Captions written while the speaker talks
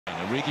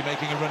Origi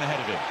making a run ahead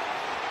of him.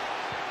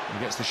 He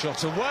gets the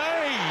shot away.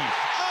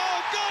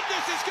 Oh,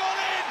 goodness, it's gone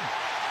in!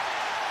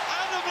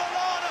 Adam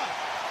Lallana,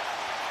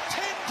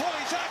 10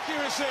 points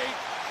accuracy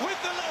with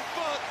the left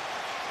foot.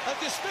 A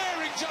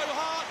despairing Joe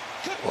Hart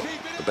couldn't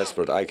keep it. The best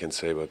word I can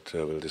say, but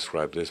will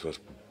describe this, was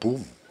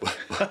boom.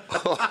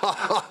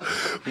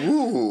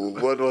 Woo,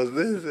 what was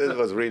this? It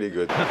was really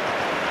good.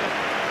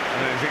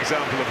 And it's an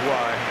example of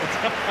why.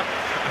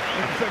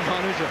 The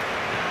manager.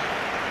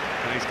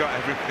 And he's got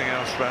everything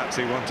else perhaps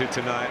he wanted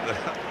tonight.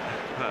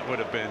 That would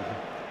have been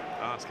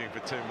asking for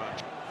too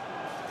much.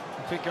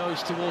 If it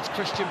goes towards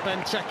Christian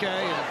Benteke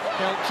and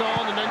helps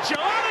on, and then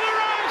Joe out of the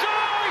range.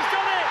 Oh, he's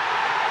done it!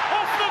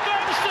 Off the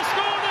bench to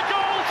score the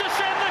goal to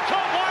send the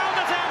cup wild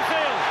at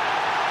Anfield.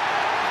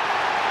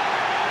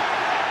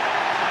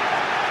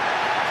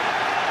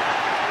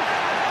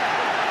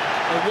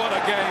 Oh, what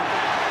a game!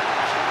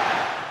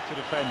 To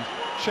defend,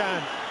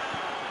 Chan,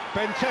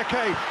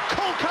 Benteke,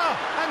 Kolka,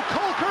 and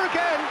Kolka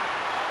again.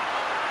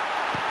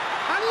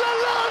 And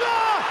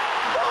Lallana!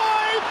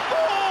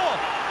 5-4!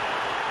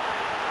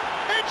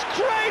 It's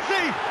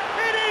crazy!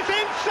 It is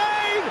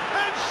insane!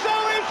 And so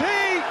is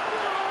he!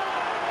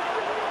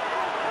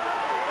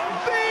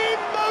 The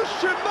most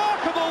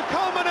remarkable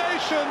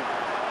culmination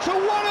to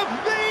one of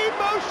the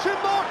most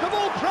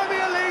remarkable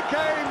Premier League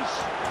games.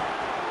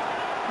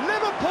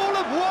 Liverpool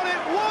have won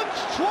it once,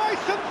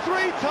 twice and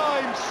 3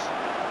 times.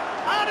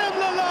 Adam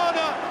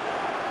Lallana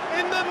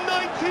in the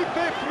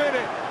 95th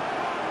minute.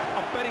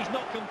 I bet he's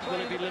not complete.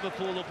 Will it be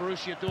Liverpool or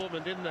Borussia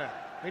Dortmund in there?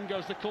 In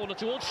goes the corner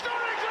towards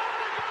Sturridge.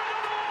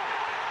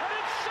 And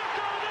it's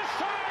Sacco this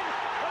time.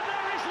 And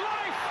there is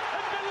life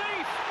and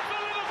belief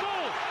for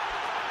Liverpool.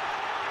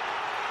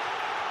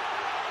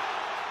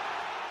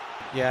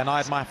 Yeah,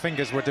 and my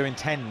fingers were doing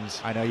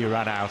 10s. I know you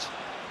ran out.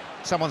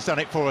 Someone's done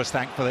it for us,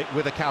 thankfully,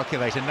 with a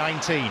calculator.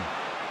 19.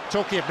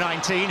 Talking of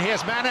 19,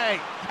 here's Mane.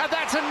 And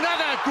that's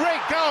another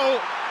great goal.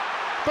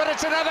 But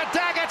it's another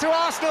dagger to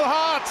Arsenal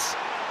hearts.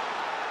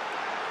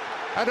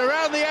 And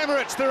around the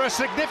Emirates, there are a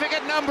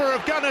significant number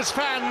of Gunners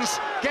fans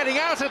getting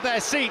out of their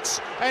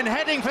seats and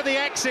heading for the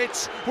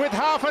exits with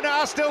half an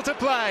hour still to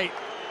play.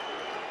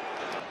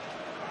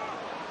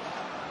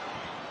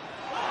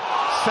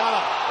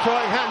 Salah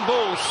throwing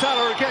handball.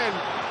 Salah again.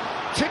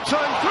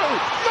 Tiptoeing through.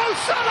 Mo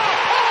Salah!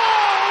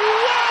 Oh,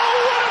 wow!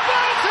 What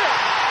about it?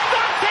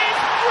 That is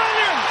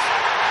brilliant!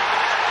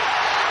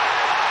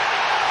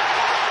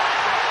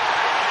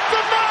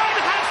 The man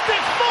has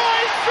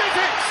defied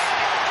physics.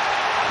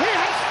 He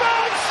has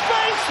found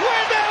space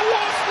where there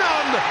was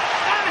none,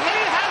 and he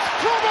has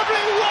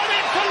probably won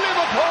it for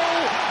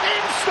Liverpool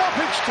in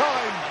stoppage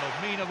time.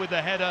 Mina with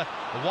the header,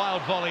 the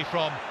wild volley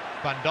from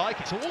Van Dijk.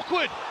 It's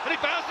awkward, and he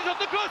bounces off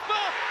the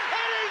crossbar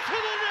and into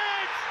the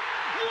net.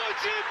 Would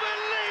you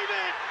believe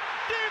it?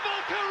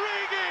 Divock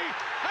Origi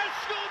has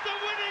scored the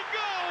winning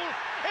goal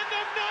in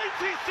the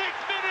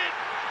 96th minute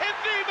in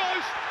the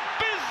most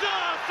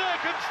bizarre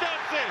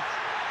circumstances.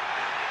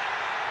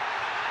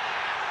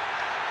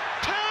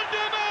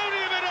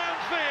 Pandemonium at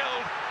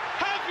Anfield.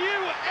 Have you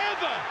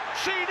ever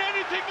seen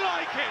anything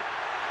like it?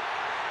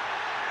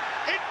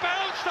 It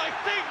bounced, I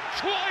think,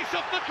 twice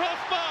off the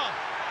crossbar.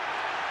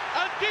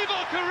 And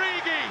Divock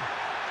Origi,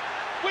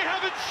 we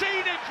haven't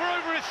seen him for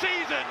over a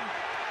season,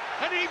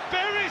 and he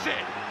buries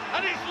it,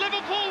 and it's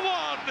Liverpool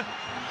 1,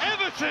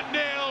 Everton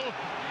 0.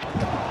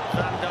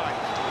 Van Dijk,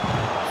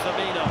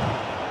 Firmino,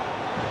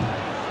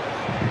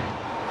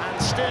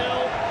 and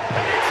still,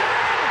 and it's in!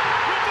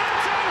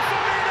 Roberto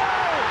Firmino,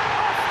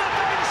 off the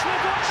bench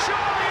with what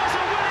surely is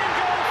a winning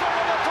goal for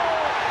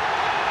Liverpool.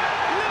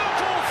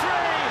 Liverpool 3,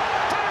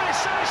 Paris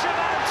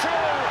Saint-Germain 2,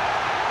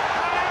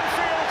 and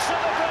Anfield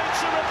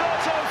celebrates a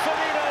Roberto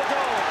Firmino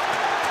goal.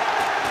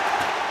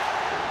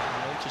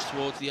 Just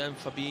towards the end,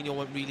 Fabinho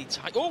went really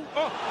tight. Oh,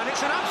 And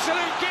it's an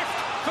absolute gift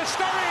for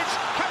Sturridge.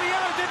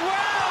 Caballero did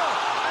well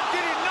and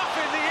did enough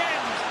in the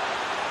end.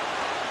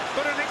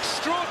 But an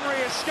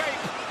extraordinary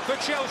escape for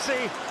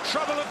Chelsea.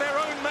 Trouble of their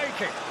own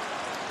making.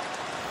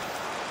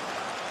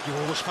 you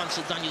always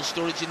fancied Daniel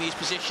Sturridge in these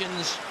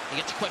positions. He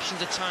gets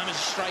questioned at times as a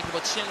striker,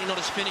 but certainly not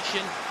as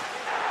finishing.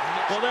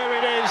 Well, there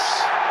it is.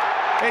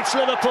 It's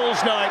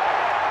Liverpool's night.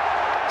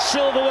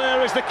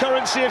 Silverware is the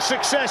currency of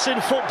success in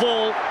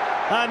football,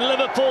 and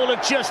Liverpool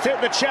have just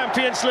hit the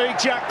Champions League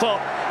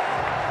jackpot.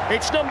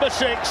 It's number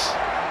 6.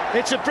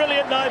 It's a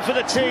brilliant night for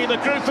the team, a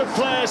group of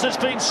players that's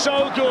been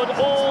so good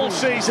all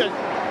season.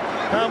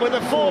 And with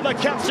the former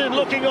captain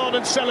looking on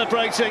and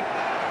celebrating,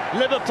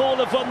 Liverpool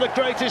have won the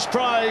greatest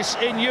prize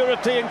in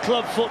European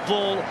club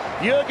football.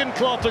 Jurgen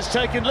Klopp has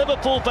taken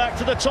Liverpool back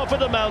to the top of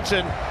the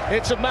mountain.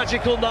 It's a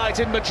magical night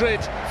in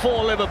Madrid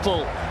for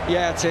Liverpool.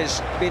 Yeah, it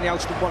is. Being the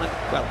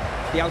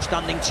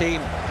outstanding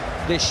team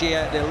this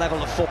year, the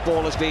level of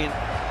football has been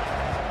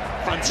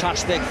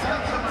fantastic.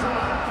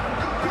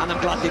 And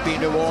I'm glad they've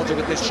been rewarded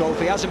with this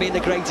trophy. It hasn't been the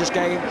greatest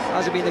game,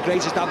 hasn't been the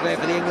greatest advert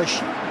for the English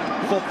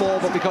football,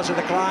 but because of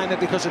the climate,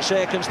 because of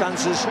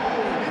circumstances,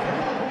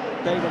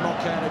 they will not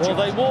care. Well,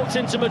 they walked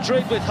into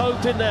Madrid with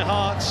hope in their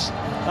hearts,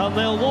 and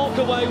they'll walk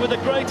away with the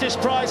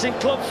greatest prize in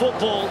club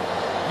football.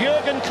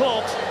 Jurgen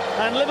Klopp,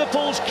 and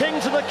Liverpool's king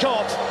to the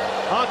cop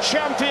are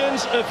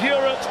champions of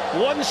Europe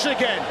once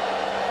again.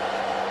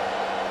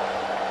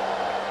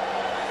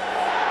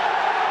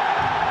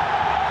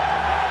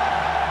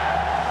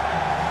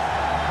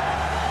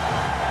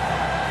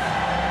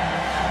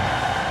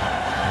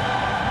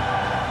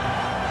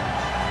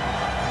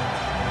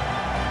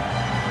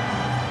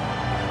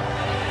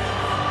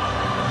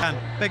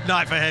 Big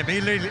night for him. He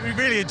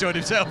really enjoyed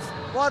himself.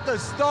 What a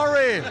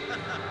story!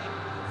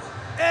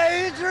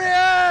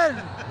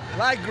 Adrian!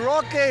 Like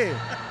Rocky.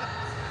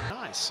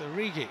 Nice,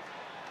 Origi.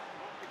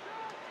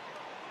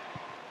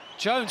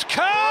 Jones,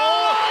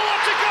 oh,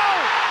 what a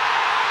goal!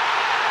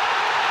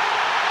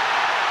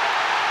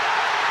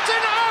 It's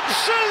an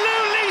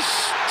absolutely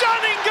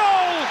stunning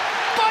goal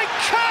by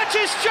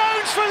Curtis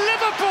Jones for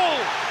Liverpool.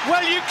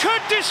 Well, you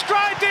could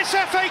describe this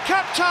FA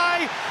Cup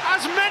tie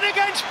as men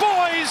against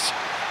boys,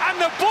 and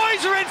the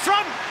boys are in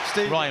front.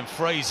 Ryan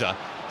Fraser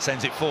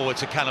sends it forward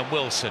to Callum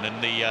Wilson,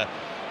 and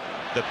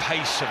the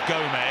pace of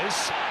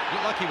Gomez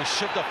looked like he was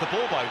shoved off the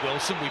ball by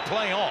Wilson. We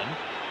play on.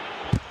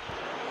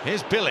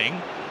 Here's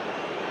Billing.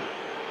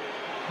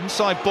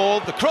 Inside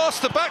ball, the cross,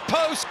 the back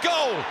post,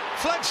 goal.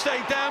 Flag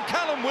stayed down.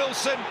 Callum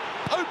Wilson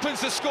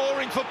opens the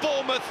scoring for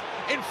Bournemouth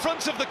in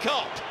front of the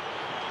Kop.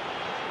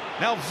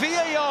 Now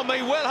VAR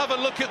may well have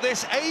a look at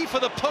this. A for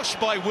the push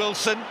by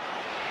Wilson.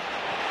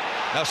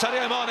 Now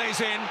Sadio Mane's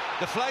in,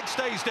 the flag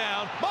stays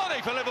down.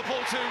 Mane for Liverpool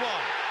 2-1.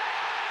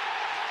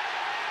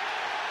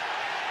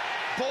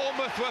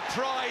 Bournemouth were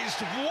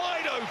prized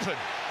wide open.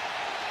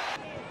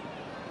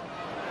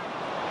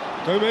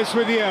 Gomez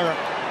with the error.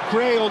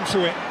 Gray onto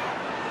it.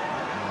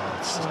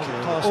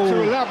 Pass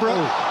too elaborate.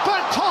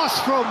 That pass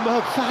from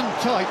Van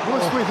Dijk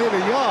was within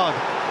a yard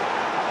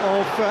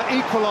of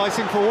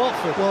equalising for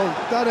Watford. Well,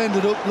 that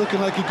ended up looking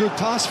like a good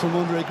pass from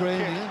Andre Gray in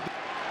the end.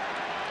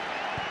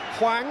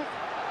 Hwang.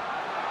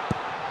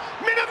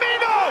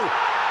 Minamino!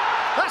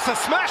 That's a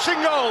smashing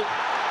goal.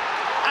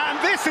 And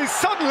this is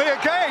suddenly a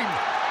game.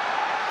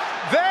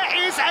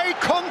 There is a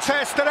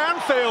contest at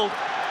Anfield.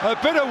 A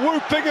bit of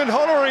whooping and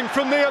hollering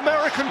from the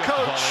American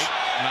coach.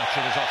 Nacho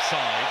was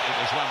offside. It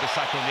was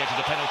Wan-Bissaka on the edge of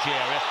the penalty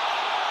area.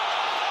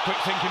 Quick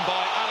thinking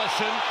by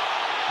Alisson.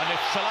 And if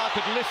Salah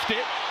could lift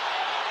it.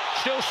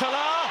 Still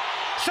Salah.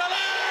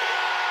 Salah!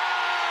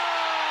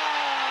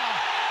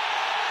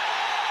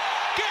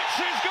 Gets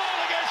his goal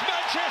against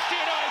Manchester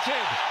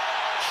United.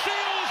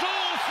 Seals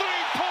all 3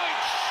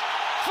 points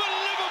for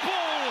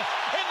Liverpool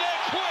in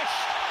their quest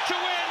to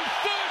win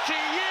 30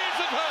 years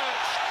of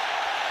hurt.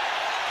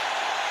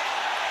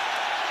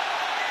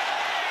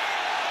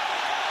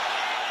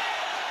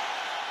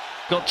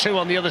 Got two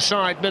on the other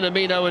side,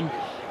 Minamino and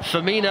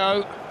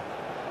Firmino.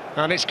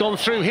 And it's gone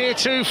through here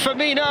to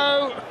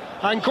Firmino.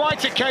 And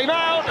Guaita came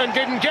out and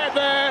didn't get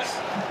there.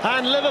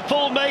 And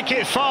Liverpool make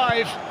it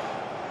 5.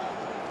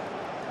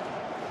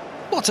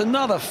 What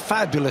another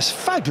fabulous,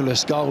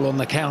 fabulous goal on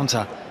the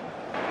counter.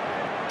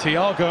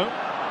 Thiago.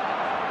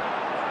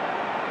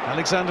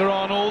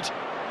 Alexander-Arnold.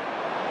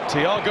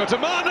 Thiago to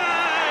Mane!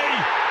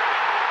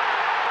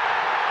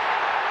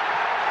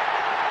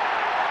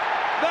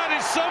 That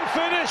is some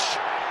finish.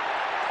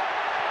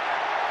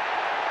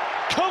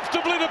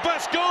 Comfortably the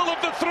best goal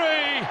of the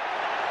 3.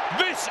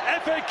 This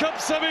FA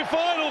Cup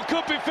semi-final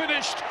could be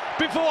finished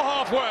before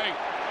halfway.